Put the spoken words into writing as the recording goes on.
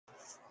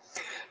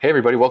Hey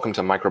everybody, welcome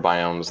to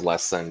Microbiomes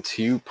lesson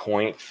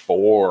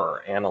 2.4,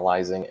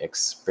 analyzing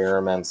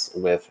experiments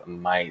with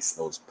mice,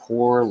 those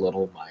poor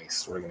little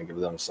mice. We're going to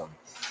give them some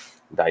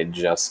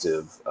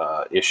digestive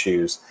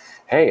issues.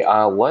 Hey,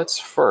 let's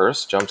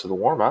first jump to the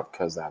warm-up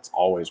because that's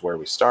always where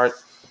we start.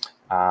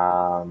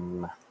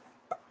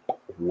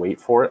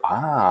 Wait for it.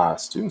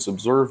 Students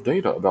observed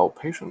data about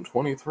patient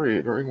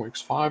 23 during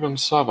weeks 5 and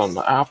 7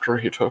 after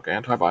he took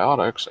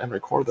antibiotics and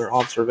record their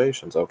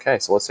observations. Okay,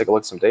 so let's take a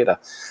look at some data.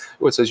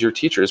 Oh, it says your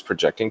teacher is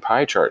projecting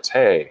pie charts.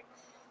 Hey,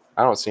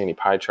 I don't see any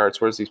pie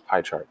charts. Where's these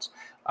pie charts?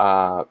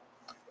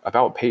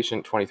 About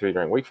patient 23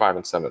 during week 5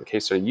 and 7 of the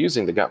case study,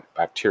 using the gut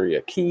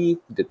bacteria key,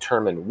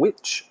 determine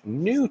which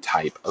new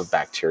type of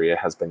bacteria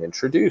has been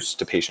introduced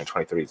to patient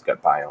 23's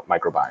gut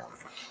microbiome.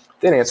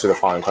 Then answer the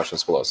following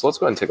questions below. So let's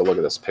go ahead and take a look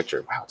at this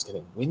picture. Wow, it's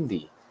getting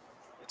windy.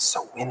 It's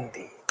so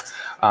windy.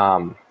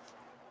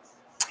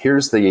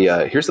 Here's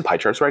the pie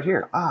charts right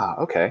here.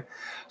 Okay.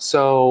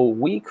 So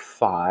week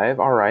 5,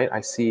 all right, I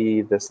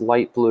see this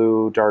light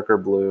blue, darker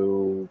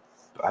blue,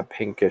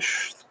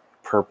 pinkish,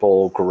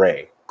 purple,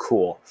 gray.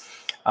 Cool.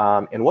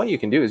 And what you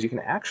can do is you can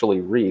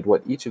actually read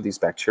what each of these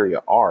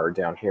bacteria are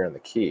down here in the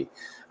key.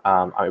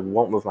 I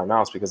won't move my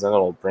mouse because then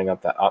it'll bring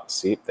up that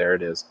see, there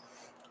it is.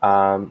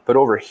 But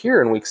over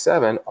here in week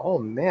 7, oh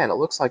man, it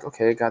looks like,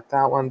 okay, got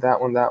that one, that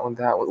one, that one,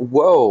 that one.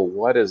 Whoa,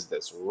 what is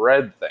this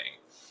red thing?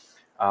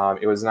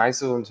 It was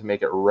nice of them to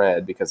make it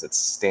red because it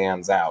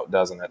stands out,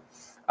 doesn't it?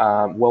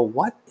 Well,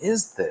 what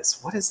is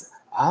this? What is,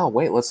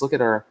 wait, let's look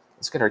at our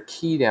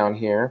key down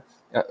here.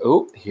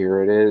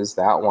 Here it is,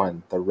 that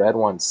one, the red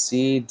one,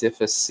 C.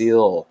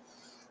 difficile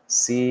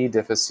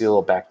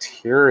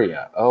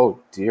bacteria. Oh,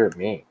 dear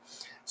me.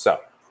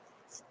 So,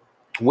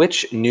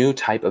 which new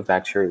type of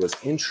bacteria was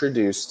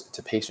introduced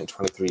to patient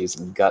 23's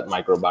gut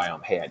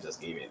microbiome? Hey, I just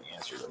gave you the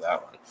answer to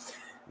that one.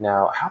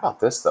 Now, how about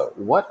this, though?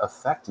 What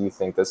effect do you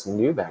think this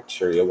new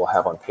bacteria will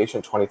have on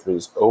patient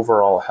 23's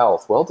overall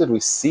health? Well, did we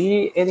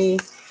see any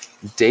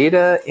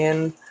data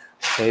in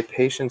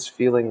patients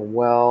feeling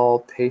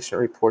well?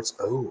 Patient reports,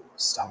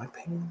 stomach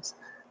pains,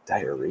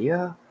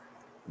 diarrhea,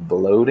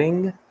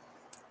 bloating.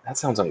 That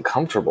sounds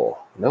uncomfortable.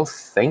 No,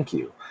 thank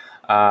you.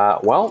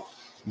 Well,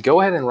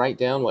 go ahead and write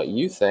down what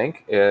you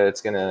think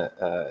it's going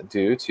to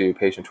do to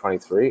patient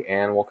 23,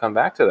 and we'll come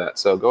back to that.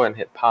 So go ahead and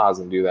hit pause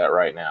and do that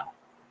right now.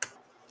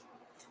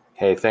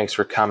 Hey, thanks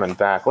for coming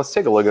back. Let's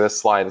take a look at this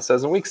slide. It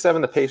says in week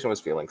 7, the patient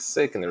was feeling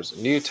sick and there's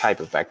a new type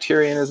of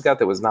bacteria in his gut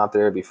that was not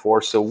there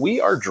before. So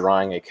we are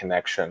drawing a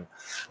connection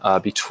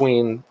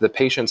between the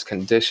patient's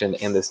condition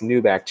and this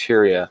new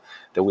bacteria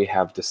that we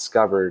have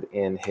discovered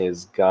in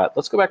his gut.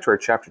 Let's go back to our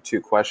chapter 2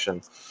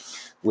 question,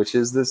 which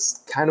is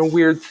this kind of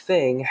weird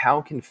thing.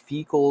 How can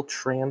fecal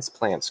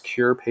transplants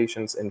cure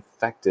patients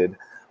infected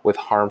with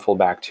harmful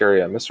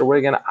bacteria? Mr.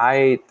 Wiggin,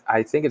 I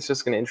think it's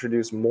just going to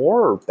introduce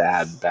more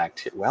bad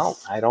bacteria. Well,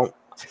 I don't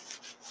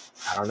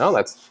know.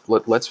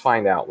 Let's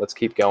find out. Let's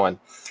keep going.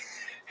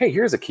 Hey,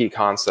 here's a key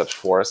concept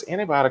for us.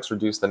 Antibiotics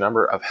reduce the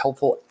number of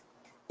helpful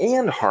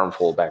and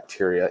harmful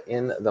bacteria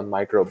in the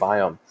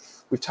microbiome.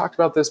 We've talked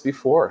about this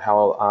before,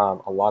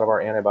 how a lot of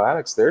our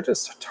antibiotics, they're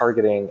just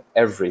targeting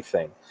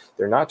everything.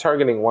 They're not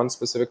targeting one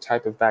specific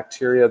type of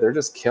bacteria. They're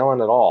just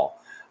killing it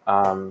all.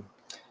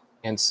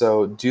 And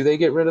so do they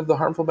get rid of the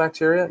harmful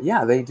bacteria?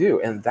 Yeah, they do.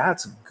 And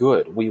that's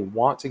good. We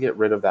want to get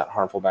rid of that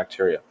harmful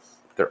bacteria.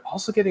 They're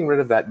also getting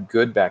rid of that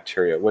good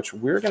bacteria, which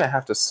we're going to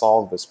have to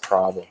solve this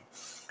problem.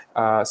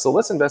 So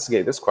let's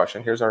investigate this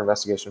question. Here's our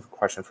investigation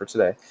question for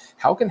today.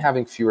 How can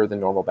having fewer than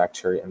normal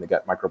bacteria in the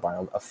gut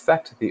microbiome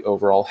affect the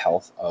overall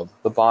health of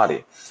the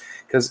body?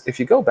 Because if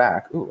you go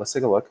back, let's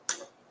take a look.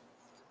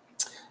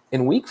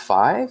 In week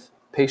 5,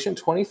 patient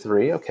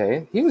 23,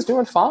 okay, he was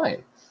doing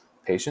fine.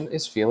 Patient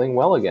is feeling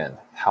well again.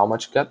 How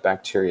much gut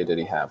bacteria did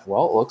he have?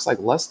 Well, it looks like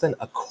less than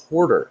a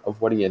quarter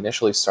of what he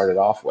initially started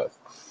off with.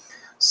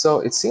 So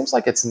it seems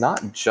like it's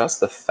not just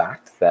the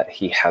fact that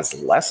he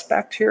has less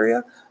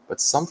bacteria, but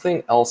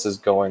something else is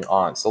going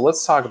on. So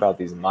let's talk about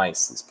these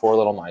mice, these poor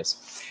little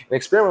mice. An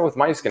experiment with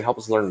mice can help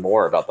us learn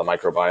more about the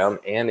microbiome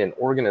and an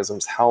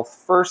organism's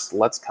health. First,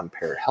 let's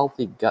compare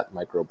healthy gut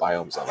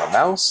microbiomes of a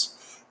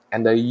mouse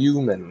and a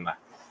human.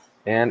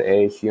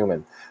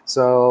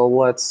 So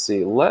let's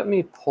see. Let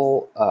me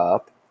pull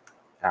up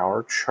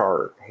our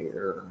chart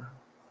here.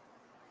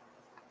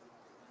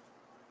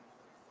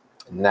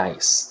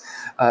 Nice.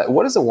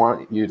 What does it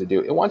want you to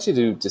do? It wants you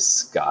to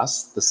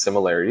discuss the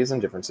similarities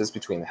and differences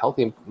between the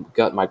healthy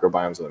gut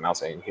microbiomes of the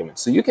mouse and human.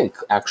 So you can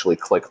actually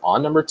click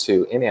on number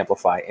 2 in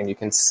Amplify, and you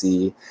can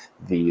see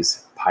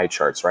these pie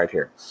charts right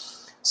here.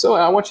 So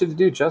I want you to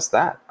do just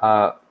that.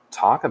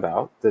 Talk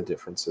about the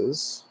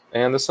differences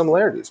and the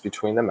similarities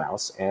between the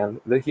mouse and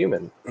the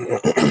human.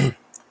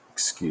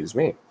 Excuse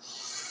me.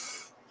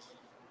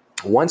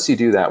 Once you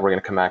do that, we're going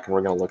to come back and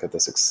we're going to look at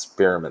this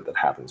experiment that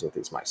happens with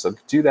these mice. So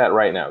do that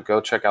right now.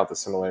 Go check out the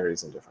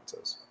similarities and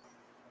differences.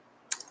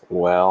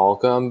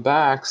 Welcome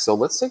back. So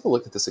let's take a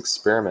look at this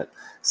experiment.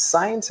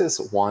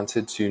 Scientists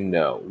wanted to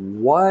know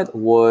what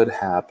would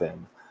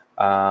happen.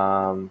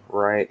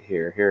 Right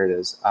here. Here it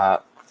is.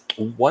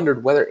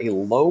 wondered whether a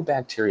low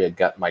bacteria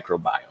gut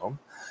microbiome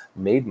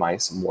made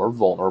mice more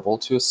vulnerable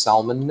to a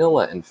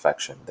salmonella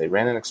infection. They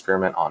ran an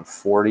experiment on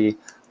 40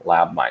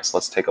 lab mice.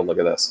 Let's take a look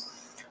at this.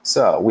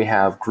 So we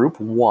have group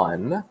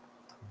 1.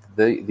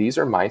 These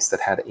are mice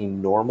that had a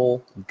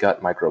normal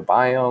gut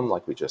microbiome,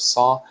 like we just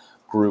saw.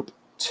 Group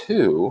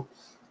 2,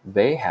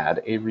 they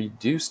had a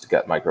reduced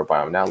gut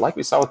microbiome. Now, like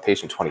we saw with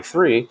patient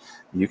 23,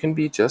 you can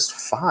be just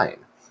fine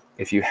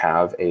if you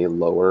have a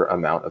lower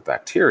amount of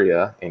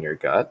bacteria in your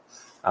gut.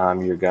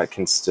 Your gut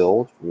can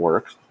still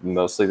work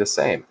mostly the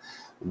same.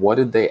 What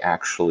did they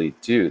actually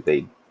do?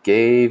 They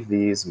gave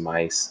these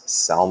mice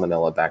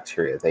salmonella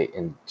bacteria. They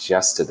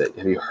ingested it.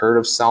 Have you heard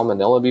of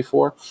salmonella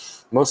before?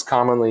 Most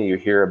commonly, you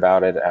hear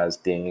about it as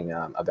being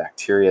a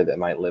bacteria that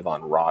might live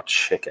on raw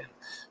chicken,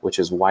 which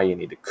is why you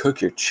need to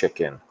cook your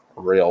chicken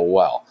real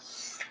well.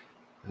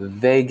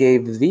 They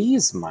gave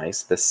these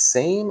mice the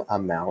same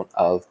amount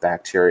of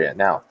bacteria.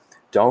 Now,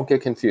 don't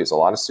get confused. A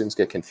lot of students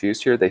get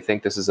confused here. They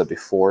think this is a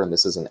before and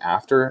this is an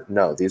after.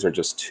 No, these are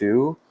just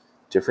two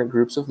different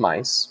groups of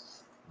mice.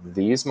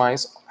 These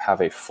mice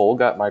have a full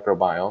gut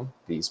microbiome.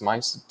 These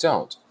mice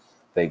don't.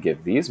 They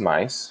give these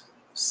mice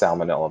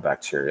salmonella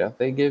bacteria.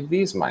 They give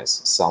these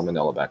mice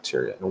salmonella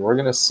bacteria. And we're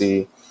going to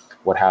see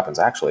what happens.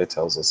 Actually, it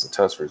tells us the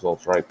test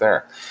results right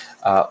there.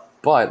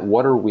 But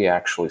what are we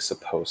actually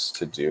supposed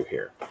to do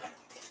here?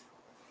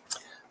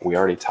 We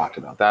already talked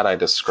about that. I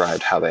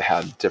described how they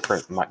had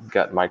different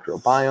gut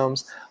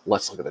microbiomes.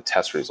 Let's look at the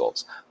test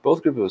results.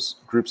 Both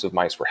groups of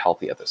mice were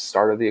healthy at the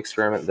start of the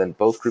experiment. Then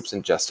both groups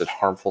ingested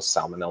harmful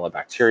salmonella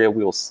bacteria.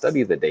 We will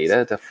study the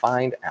data to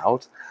find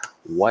out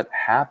what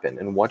happened.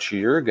 And what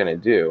you're going to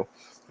do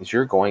is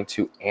you're going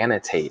to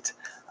annotate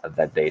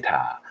the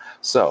data.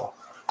 So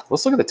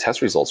let's look at the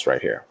test results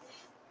right here.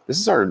 This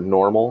is our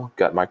normal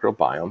gut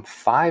microbiome.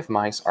 5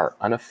 mice are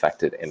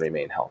unaffected and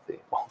remain healthy.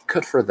 Well,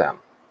 good for them.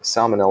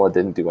 Salmonella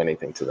didn't do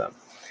anything to them.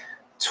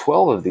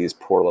 12 of these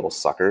poor little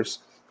suckers,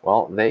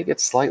 well, they get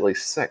slightly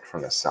sick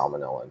from the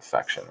salmonella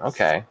infection.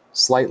 Okay,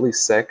 slightly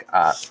sick.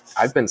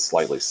 I've been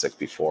slightly sick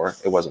before.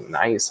 It wasn't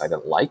nice. I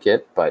didn't like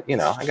it, but,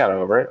 I got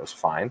over it. It was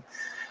fine.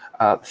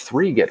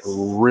 3 get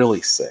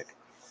really sick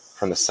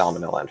from the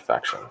salmonella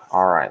infection.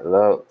 All right,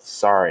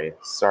 sorry,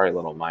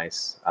 little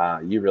mice.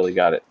 You really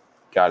got it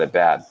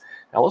bad.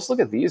 Now let's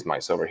look at these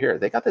mice over here.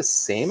 They got the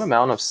same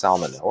amount of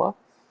salmonella,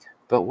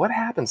 but what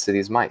happens to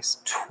these mice?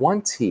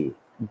 20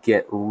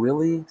 get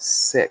really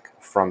sick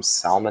from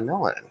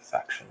salmonella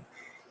infection.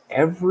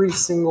 Every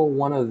single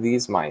one of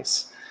these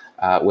mice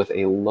with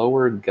a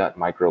lower gut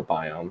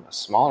microbiome, a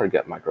smaller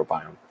gut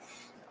microbiome,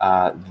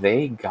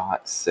 they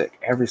got sick.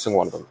 Every single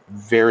one of them,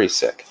 very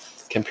sick,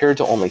 compared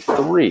to only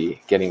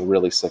 3 getting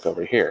really sick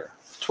over here.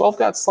 12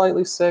 got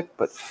slightly sick,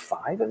 but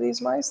 5 of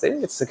these mice, they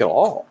didn't get sick at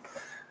all.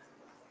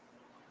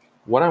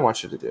 What I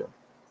want you to do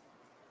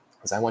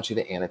is I want you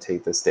to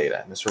annotate this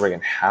data. Mr.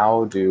 Reagan,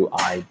 how do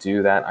I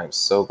do that? I'm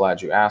so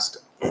glad you asked.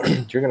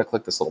 You're going to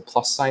click this little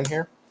plus sign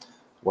here.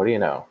 What do you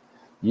know?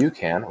 You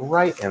can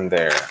write in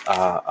there,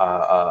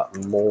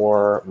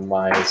 more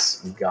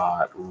mice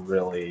got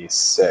really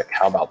sick.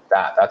 How about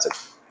that? That's a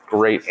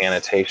great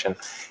annotation.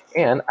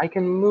 And I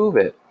can move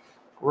it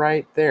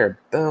right there.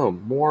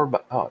 Boom,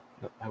 oh,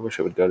 I wish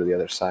it would go to the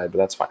other side, but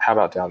that's fine. How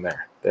about down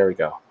there? There we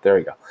go.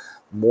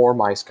 More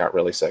mice got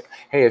really sick.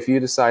 Hey, if you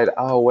decide,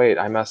 oh, wait,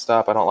 I messed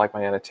up, I don't like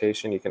my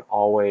annotation, you can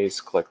always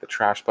click the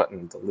trash button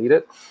and delete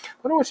it.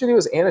 What I want you to do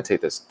is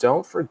annotate this.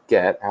 Don't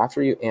forget,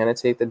 after you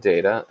annotate the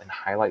data and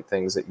highlight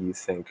things that you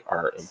think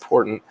are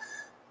important,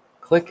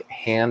 click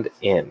hand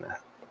in.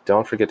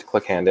 Don't forget to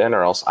click hand in,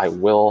 or else I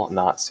will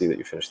not see that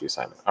you finished the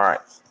assignment. All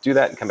right, do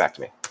that and come back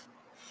to me.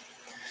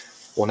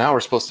 Well, now we're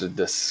supposed to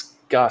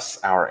discuss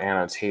our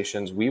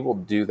annotations. We will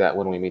do that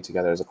when we meet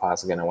together as a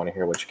class. Again, I want to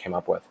hear what you came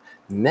up with.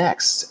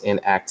 Next, in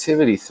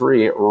activity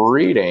 3,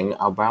 reading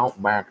about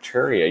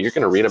bacteria. You're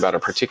going to read about a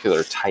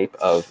particular type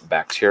of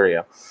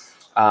bacteria.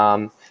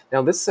 Now,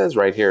 this says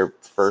right here,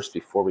 first,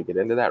 before we get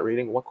into that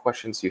reading, what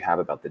questions do you have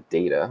about the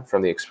data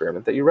from the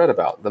experiment that you read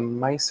about, the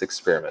mice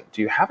experiment?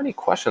 Do you have any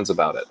questions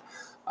about it?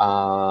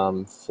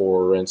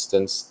 For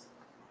instance,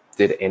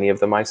 did any of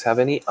the mice have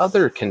any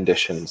other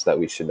conditions that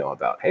we should know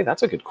about? Hey,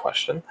 that's a good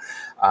question.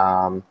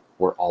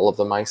 Were all of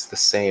the mice the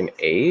same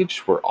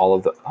age?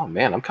 Oh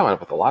man, I'm coming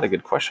up with a lot of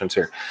good questions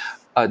here.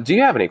 Do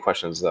you have any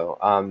questions though?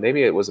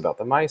 Maybe it was about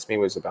the mice, maybe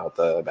it was about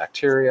the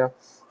bacteria,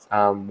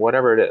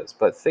 whatever it is.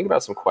 But think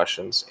about some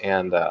questions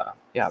and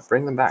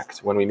bring them back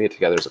when we meet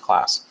together as a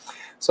class.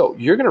 So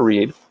you're gonna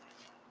read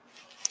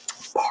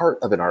part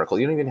of an article.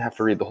 You don't even have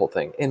to read the whole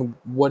thing. And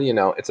what do you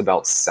know? It's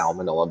about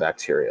salmonella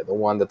bacteria, the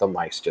one that the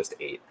mice just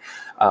ate.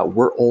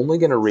 We're only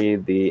going to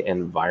read the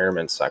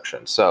environment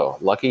section. So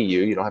lucky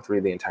you don't have to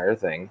read the entire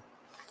thing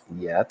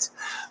yet.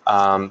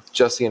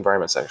 Just the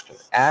environment section.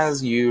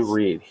 As you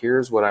read,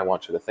 here's what I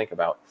want you to think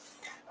about.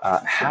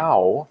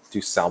 How do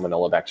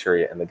salmonella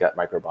bacteria in the gut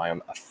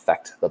microbiome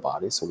affect the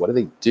body? So what do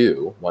they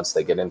do once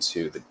they get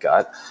into the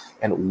gut?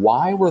 And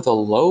why were the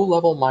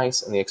low-level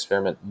mice in the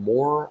experiment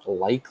more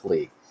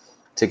likely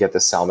to get the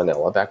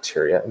salmonella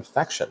bacteria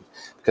infection,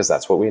 because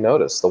that's what we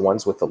noticed. The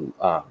ones with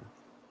the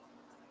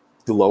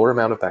lower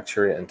amount of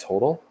bacteria in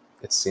total,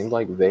 it seemed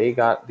like they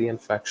got the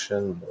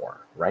infection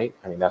more, right?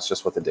 I mean, that's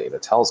just what the data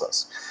tells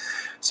us.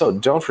 So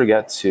don't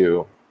forget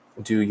to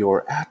do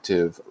your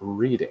active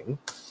reading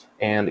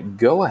and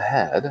go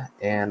ahead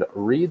and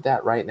read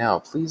that right now.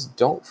 Please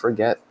don't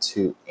forget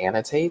to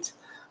annotate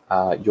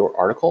your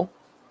article.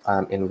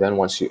 And then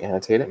once you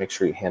annotate it, make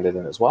sure you hand it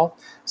in as well.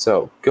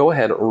 So go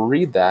ahead,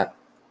 read that,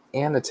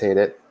 annotate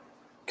it,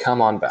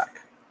 come on back.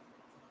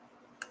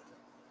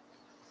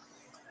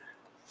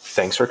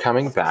 Thanks for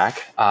coming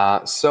back.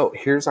 So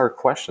here's our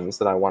questions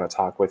that I want to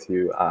talk with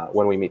you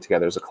when we meet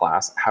together as a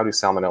class. How do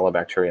salmonella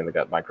bacteria in the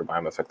gut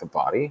microbiome affect the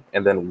body?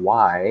 And then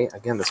why,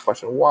 again, this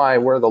question, why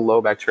were the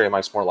low bacteria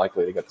mice more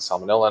likely to get the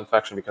salmonella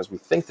infection? Because we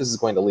think this is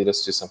going to lead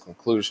us to some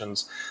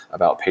conclusions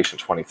about patient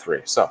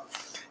 23. So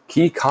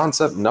key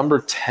concept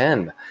number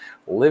 10,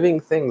 living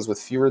things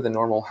with fewer than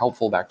normal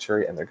helpful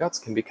bacteria in their guts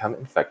can become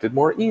infected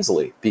more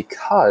easily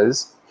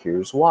because,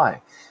 here's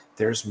why,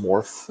 there's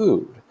more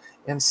food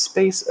and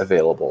space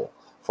available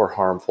for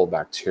harmful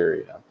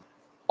bacteria.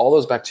 All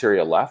those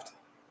bacteria left,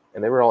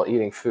 and they were all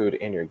eating food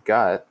in your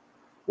gut.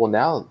 Well,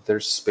 now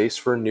there's space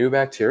for new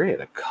bacteria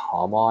to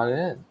come on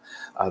in.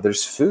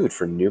 There's food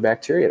for new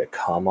bacteria to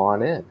come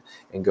on in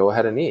and go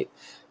ahead and eat.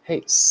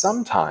 Hey,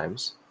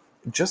 sometimes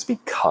just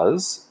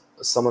because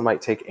someone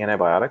might take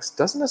antibiotics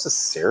doesn't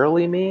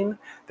necessarily mean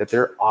that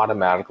they're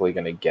automatically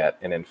going to get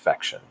an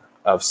infection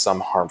of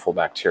some harmful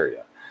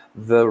bacteria.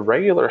 The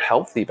regular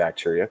healthy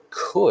bacteria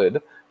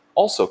could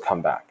also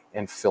come back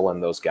and fill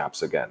in those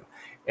gaps again.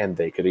 And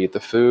they could eat the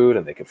food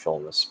and they could fill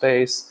in the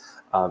space.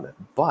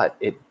 But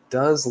it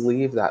does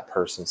leave that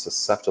person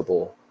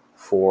susceptible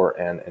for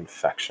an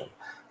infection.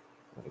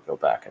 Let me go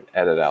back and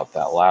edit out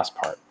that last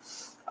part.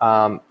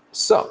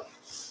 So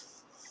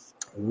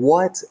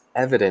what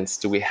evidence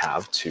do we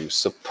have to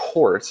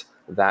support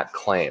that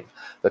claim?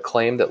 The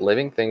claim that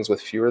living things with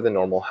fewer than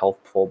normal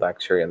helpful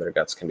bacteria in their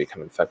guts can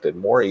become infected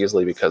more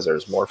easily because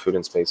there's more food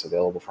and space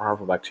available for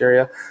harmful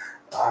bacteria.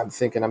 I'm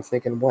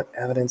thinking, what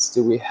evidence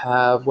do we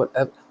have?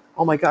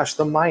 Oh my gosh,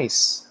 the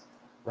mice,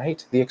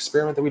 right? The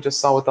experiment that we just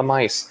saw with the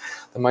mice.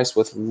 The mice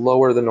with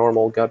lower than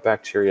normal gut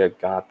bacteria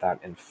got that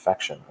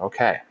infection.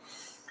 Okay,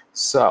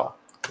 so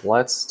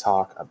let's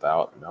talk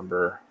about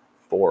number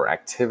 4,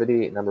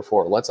 activity number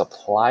 4. Let's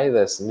apply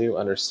this new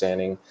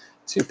understanding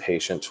to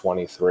patient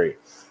 23.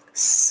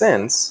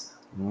 Since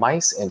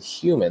mice and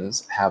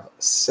humans have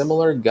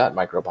similar gut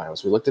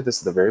microbiomes, we looked at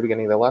this at the very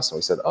beginning of the lesson.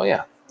 We said, oh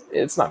yeah,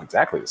 it's not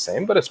exactly the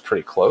same, but it's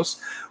pretty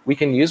close. We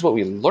can use what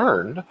we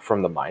learned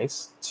from the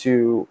mice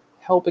to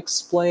help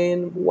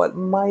explain what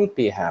might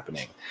be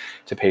happening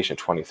to patient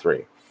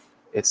 23.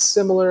 It's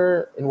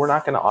similar, and we're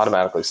not going to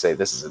automatically say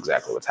this is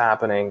exactly what's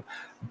happening,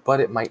 but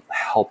it might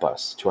help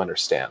us to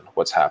understand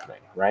what's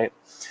happening, right?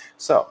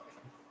 So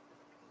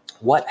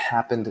what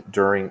happened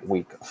during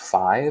week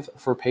 5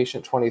 for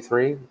patient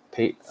 23?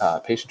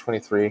 Patient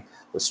 23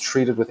 was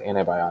treated with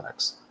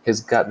antibiotics.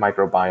 His gut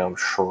microbiome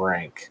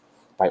shrank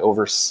by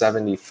over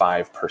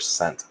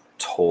 75%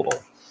 total.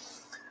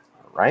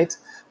 All right.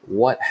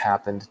 What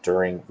happened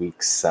during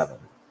week 7?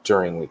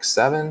 During week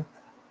 7,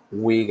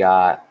 we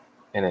got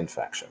an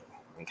infection.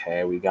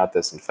 Okay, we got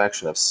this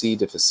infection of C.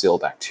 difficile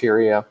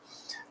bacteria.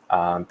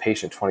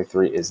 Patient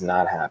 23 is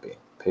not happy.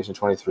 Patient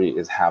 23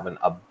 is having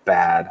a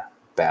bad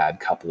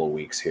couple of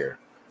weeks here.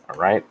 All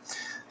right.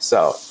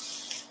 So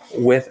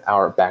with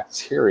our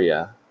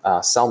bacteria,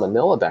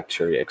 salmonella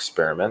bacteria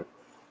experiment,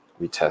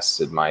 we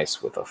tested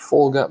mice with a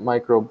full gut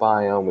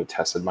microbiome. We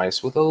tested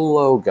mice with a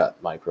low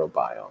gut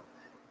microbiome.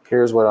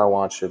 Here's what I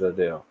want you to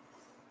do.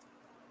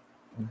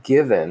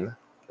 Given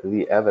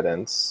the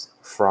evidence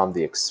from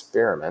the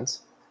experiment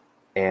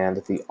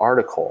and the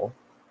article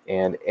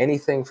and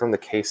anything from the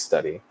case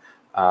study,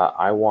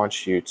 I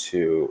want you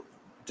to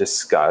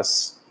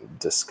discuss,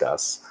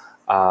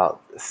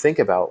 think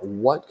about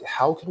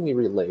how can we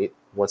relate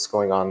what's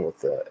going on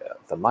with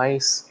the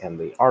mice and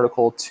the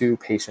article to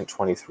patient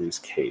 23's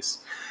case.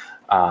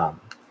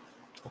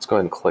 Let's go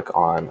ahead and click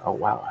on, oh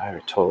wow, I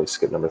totally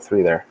skipped number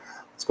 3 there.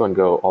 Let's go ahead and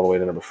go all the way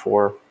to number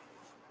 4,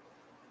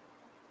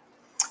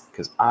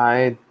 because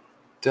I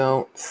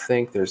don't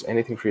think there's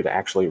anything for you to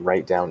actually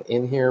write down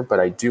in here, but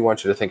I do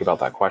want you to think about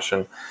that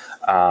question.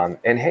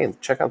 And hey,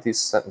 check out these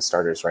sentence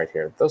starters right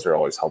here. Those are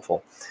always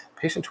helpful.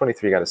 Patient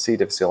 23 got a C.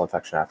 difficile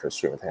infection after his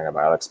treatment with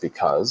antibiotics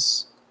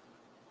because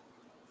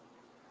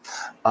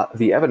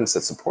the evidence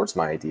that supports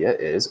my idea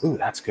is, ooh,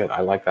 that's good.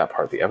 I like that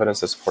part. The evidence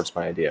that supports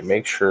my idea.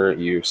 Make sure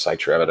you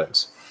cite your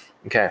evidence.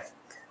 Okay,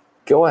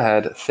 go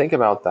ahead, think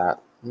about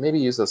that. Maybe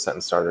use those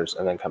sentence starters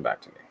and then come back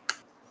to me.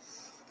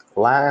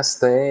 Last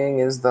thing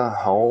is the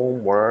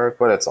homework,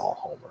 but it's all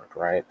homework,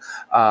 right?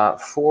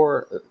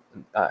 For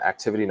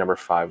activity number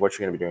 5, what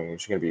you're going to be doing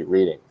is you're going to be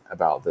reading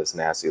about this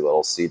nasty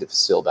little C.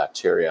 difficile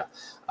bacteria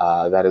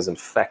that is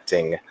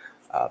infecting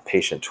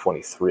patient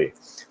 23.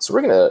 So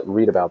we're going to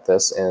read about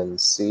this and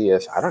see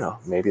if, I don't know,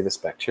 maybe this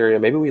bacteria,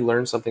 maybe we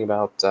learn something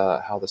about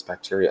how this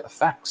bacteria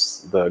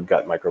affects the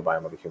gut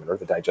microbiome of a human or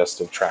the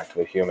digestive tract of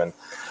a human.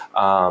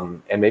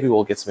 And maybe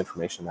we'll get some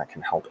information that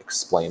can help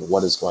explain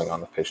what is going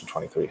on with patient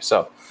 23.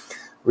 So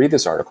read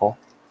this article,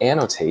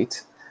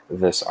 annotate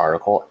this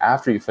article.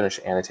 After you finish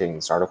annotating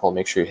this article,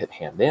 make sure you hit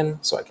hand in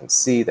so I can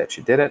see that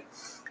you did it.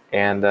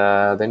 And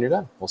then you're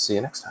done. We'll see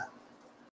you next time.